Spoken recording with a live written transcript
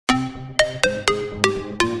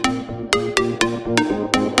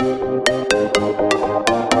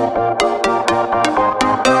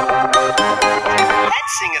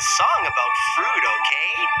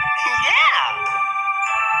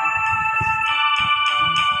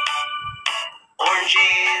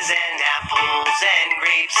Oranges and apples and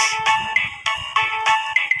grapes,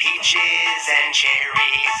 peaches and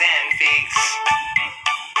cherries and figs,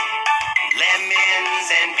 lemons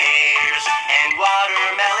and pears and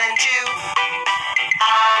watermelon too.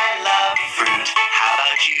 I love fruit, how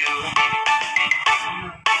about you?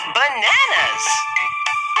 Bananas,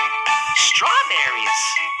 strawberries,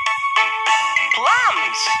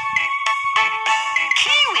 plums,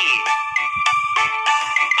 kiwi,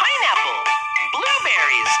 pineapple,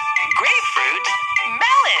 blueberries, grapefruit,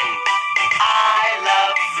 melon. I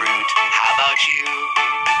love fruit, how about you?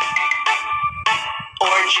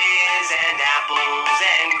 Oranges and apples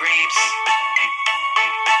and grapes,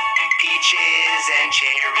 peaches and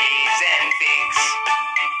cherries and figs,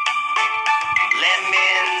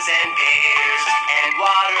 lemons and pears and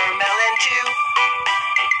watermelon too.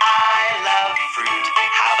 I love fruit,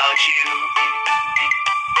 how about you?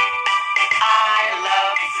 I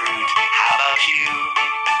love fruit, how about you?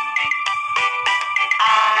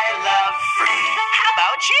 I love fruit, how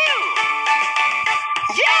about you?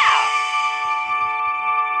 Yeah!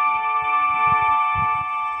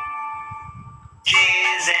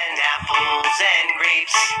 Oranges and apples and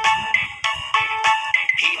grapes,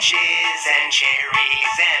 peaches and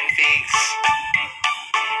cherries and figs,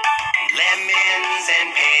 lemons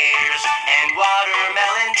and pears and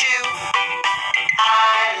watermelon too.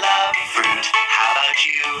 I love fruit, how about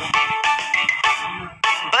you?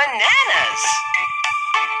 Bananas,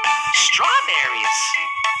 strawberries,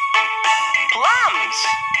 plums,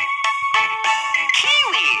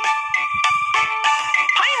 kiwi,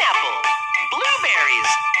 pineapple,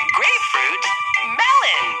 blueberries, grapefruit,